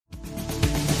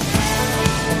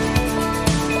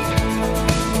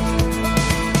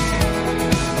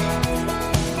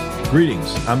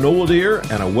Greetings, I'm Noel Dear,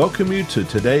 and I welcome you to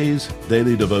today's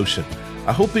Daily Devotion.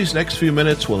 I hope these next few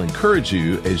minutes will encourage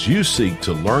you as you seek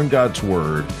to learn God's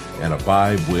Word and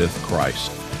abide with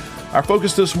Christ. Our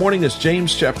focus this morning is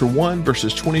James chapter 1,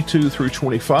 verses 22 through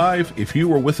 25. If you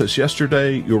were with us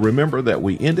yesterday, you'll remember that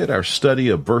we ended our study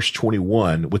of verse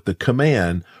 21 with the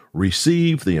command,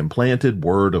 receive the implanted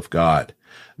Word of God.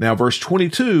 Now, verse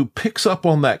 22 picks up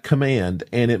on that command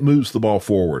and it moves the ball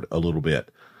forward a little bit.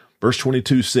 Verse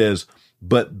 22 says,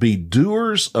 but be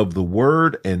doers of the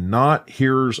word and not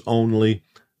hearers only,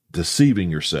 deceiving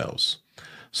yourselves.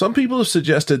 Some people have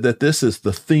suggested that this is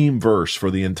the theme verse for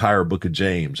the entire book of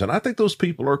James, and I think those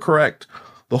people are correct.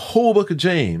 The whole book of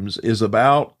James is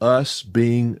about us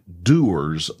being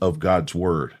doers of God's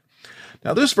word.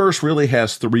 Now, this verse really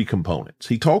has three components.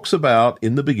 He talks about,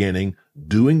 in the beginning,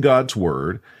 doing God's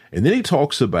word, and then he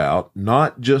talks about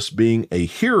not just being a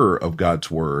hearer of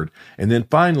God's word, and then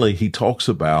finally he talks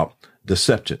about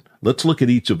deception. Let's look at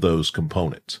each of those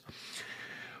components.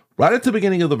 Right at the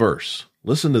beginning of the verse,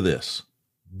 listen to this.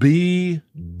 Be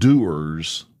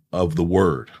doers of the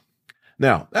word.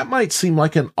 Now, that might seem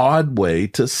like an odd way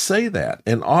to say that,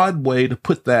 an odd way to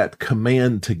put that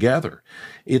command together.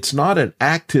 It's not an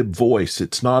active voice.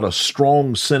 It's not a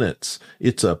strong sentence.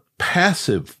 It's a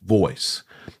passive voice.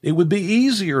 It would be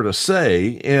easier to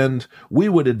say, and we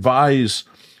would advise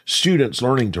students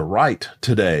learning to write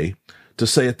today to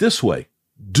say it this way,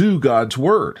 do God's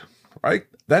word, right?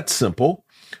 That's simple.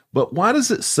 But why does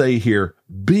it say here,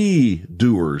 be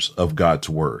doers of God's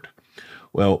word?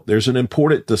 Well, there's an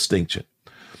important distinction.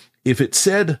 If it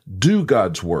said, do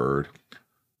God's word,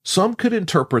 some could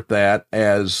interpret that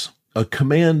as a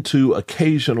command to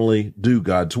occasionally do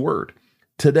God's word.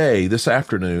 Today, this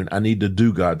afternoon, I need to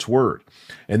do God's word.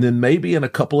 And then maybe in a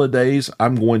couple of days,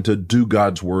 I'm going to do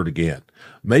God's word again.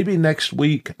 Maybe next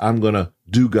week, I'm going to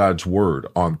do God's word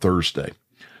on Thursday.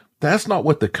 That's not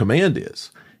what the command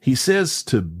is. He says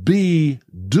to be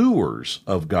doers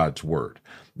of God's word.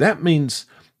 That means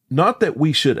not that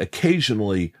we should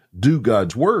occasionally do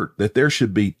God's word, that there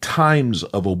should be times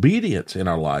of obedience in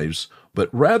our lives, but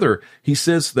rather he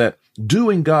says that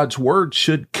doing God's word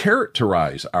should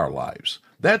characterize our lives.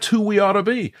 That's who we ought to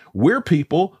be. We're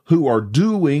people who are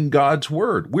doing God's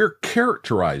word. We're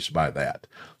characterized by that.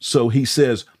 So he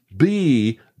says,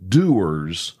 be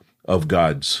doers of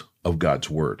God's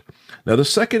word. Now, the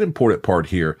second important part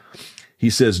here,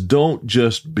 he says, don't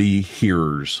just be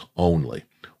hearers only.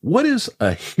 What is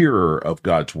a hearer of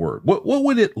God's word? What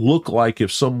would it look like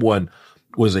if someone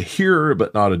was a hearer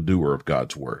but not a doer of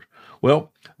God's word?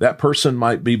 Well, that person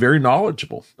might be very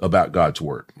knowledgeable about God's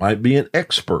word, might be an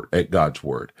expert at God's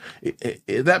word.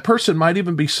 That person might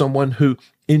even be someone who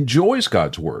enjoys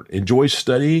God's word, enjoys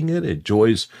studying it,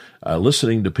 enjoys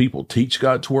listening to people teach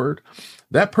God's word.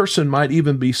 That person might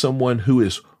even be someone who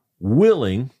is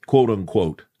willing, quote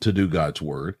unquote, to do God's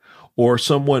word, or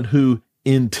someone who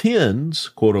intends,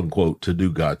 quote unquote, to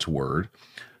do God's word,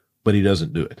 but he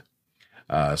doesn't do it.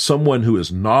 Someone who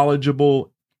is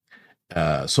knowledgeable,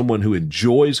 someone who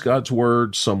enjoys God's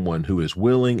word, someone who is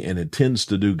willing and intends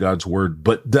to do God's word,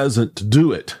 but doesn't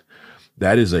do it.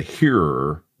 That is a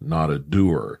hearer, not a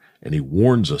doer. And he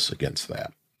warns us against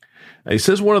that. Now, he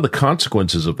says one of the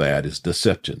consequences of that is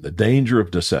deception, the danger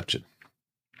of deception.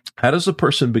 How does a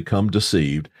person become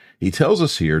deceived? He tells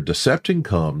us here, deception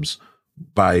comes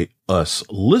by us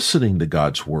listening to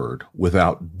God's word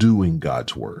without doing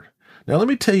God's word. Now, let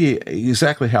me tell you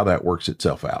exactly how that works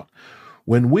itself out.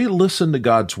 When we listen to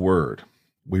God's word,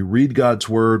 we read God's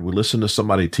word, we listen to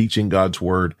somebody teaching God's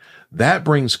word, that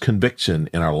brings conviction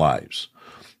in our lives.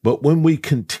 But when we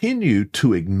continue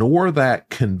to ignore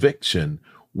that conviction,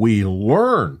 we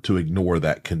learn to ignore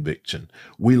that conviction.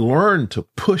 We learn to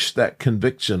push that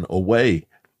conviction away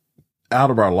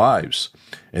out of our lives,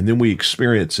 and then we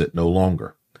experience it no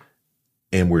longer,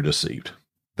 and we're deceived.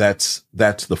 That's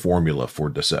the formula for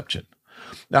deception.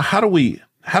 Now, how do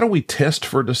we test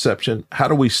for deception? How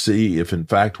do we see if in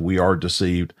fact we are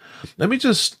deceived? Let me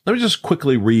just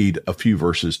quickly read a few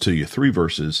verses to you, three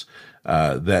verses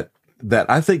that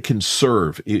I think can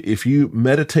serve. If you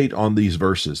meditate on these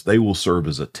verses, they will serve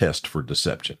as a test for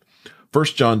deception. 1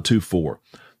 John 2:4,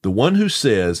 the one who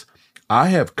says, I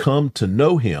have come to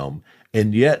know him,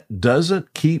 and yet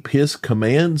doesn't keep his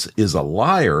commands is a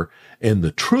liar, and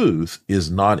the truth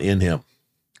is not in him.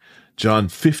 John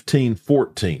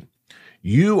 15:14,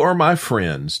 you are my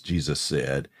friends, Jesus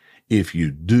said, if you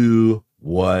do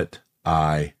what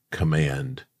I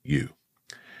command you.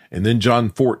 And then John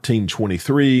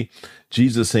 14:23,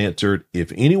 Jesus answered,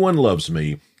 if anyone loves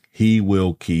me, he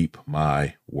will keep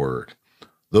my word.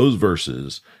 Those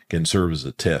verses can serve as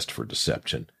a test for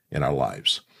deception in our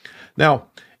lives. Now,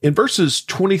 in verses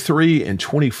 23 and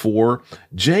 24,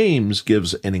 James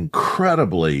gives an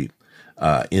incredibly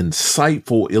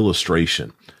insightful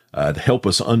illustration to help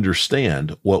us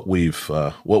understand what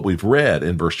we've read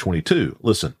in verse 22.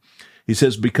 Listen, he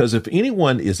says, "Because if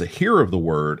anyone is a hearer of the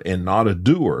word and not a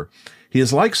doer, he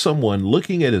is like someone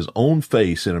looking at his own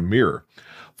face in a mirror.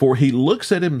 For he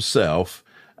looks at himself,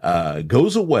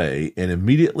 goes away, and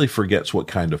immediately forgets what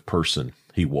kind of person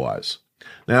he was."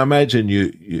 Now imagine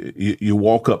you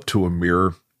walk up to a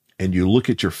mirror and you look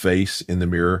at your face in the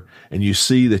mirror and you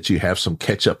see that you have some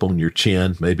ketchup on your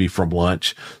chin, maybe from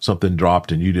lunch, something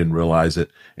dropped and you didn't realize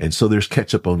it. And so there's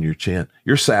ketchup on your chin.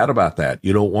 You're sad about that.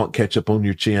 You don't want ketchup on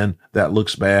your chin. That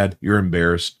looks bad. You're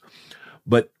embarrassed.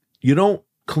 But you don't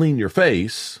clean your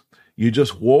face. You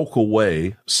just walk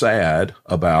away sad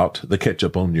about the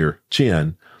ketchup on your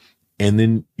chin, and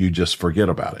then you just forget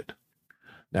about it.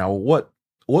 Now, what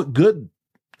good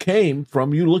came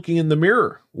from you looking in the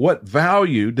mirror? What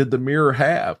value did the mirror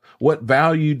have? What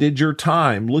value did your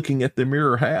time looking at the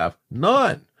mirror have?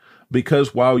 None.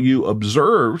 Because while you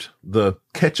observed the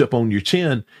ketchup on your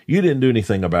chin, you didn't do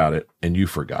anything about it and you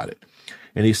forgot it.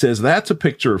 And he says that's a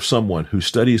picture of someone who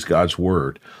studies God's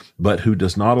word, but who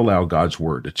does not allow God's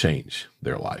word to change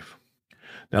their life.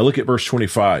 Now look at verse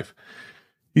 25.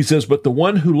 He says, "But the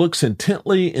one who looks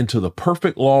intently into the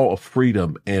perfect law of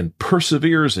freedom and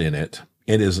perseveres in it,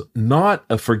 and is not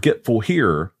a forgetful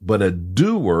hearer, but a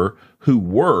doer who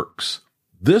works,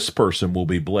 this person will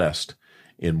be blessed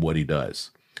in what he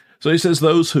does." So he says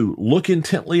those who look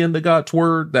intently into God's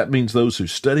word, that means those who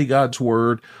study God's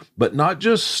word, but not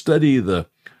just study the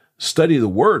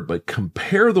word, but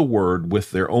compare the word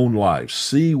with their own lives.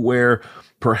 See where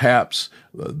perhaps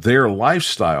their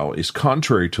lifestyle is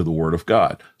contrary to the word of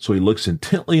God. So he looks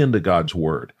intently into God's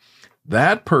word.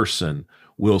 That person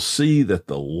will see that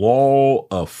the law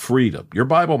of freedom, your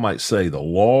Bible might say the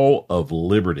law of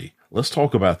liberty. Let's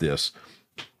talk about this.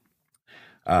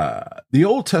 The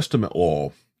Old Testament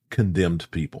law condemned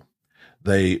people.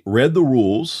 They read the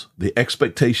rules, the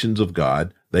expectations of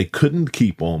God. They couldn't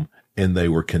keep them, and they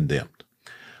were condemned.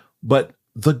 But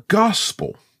the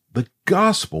gospel,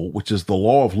 which is the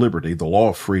law of liberty, the law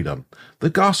of freedom, the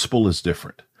gospel is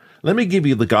different. Let me give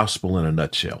you the gospel in a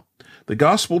nutshell. The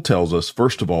gospel tells us,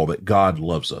 first of all, that God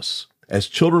loves us. As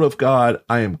children of God,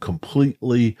 I am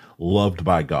completely loved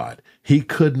by God. He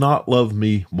could not love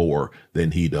me more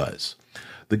than he does.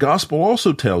 The gospel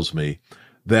also tells me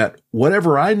that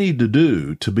whatever I need to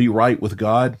do to be right with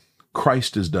God,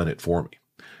 Christ has done it for me.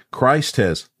 Christ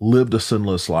has lived a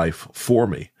sinless life for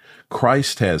me.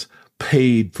 Christ has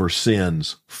paid for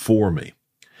sins for me.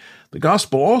 The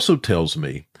gospel also tells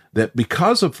me that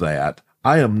because of that,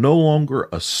 I am no longer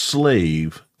a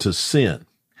slave to sin.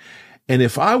 And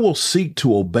if I will seek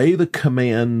to obey the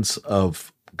commands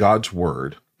of God's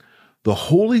word, the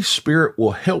Holy Spirit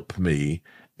will help me,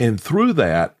 and through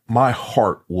that, my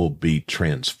heart will be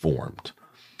transformed.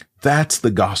 That's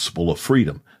the gospel of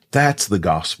freedom. That's the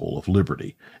gospel of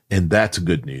liberty. And that's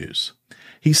good news.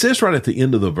 He says right at the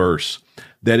end of the verse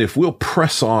that if we'll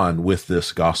press on with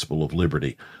this gospel of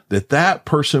liberty, that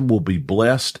person will be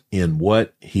blessed in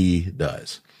what he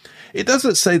does. It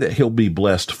doesn't say that he'll be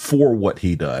blessed for what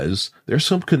he does. There's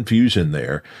some confusion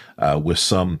there with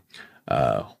some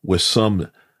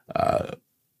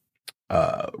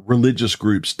religious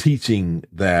groups teaching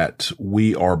that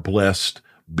we are blessed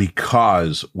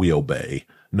because we obey.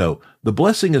 No, the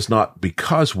blessing is not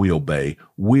because we obey.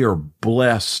 We are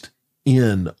blessed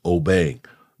in obeying.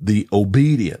 The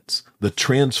obedience, the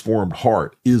transformed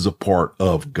heart is a part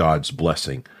of God's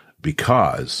blessing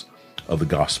because of the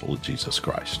gospel of Jesus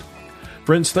Christ.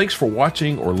 Friends, thanks for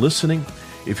watching or listening.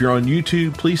 If you're on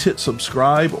YouTube, please hit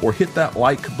subscribe or hit that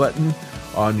like button.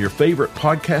 On your favorite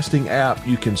podcasting app,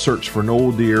 you can search for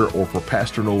Noel Dear or for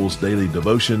Pastor Noel's Daily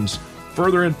Devotions.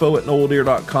 Further info at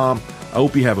noeldear.com. I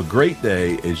hope you have a great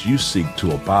day as you seek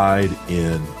to abide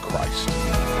in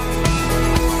Christ.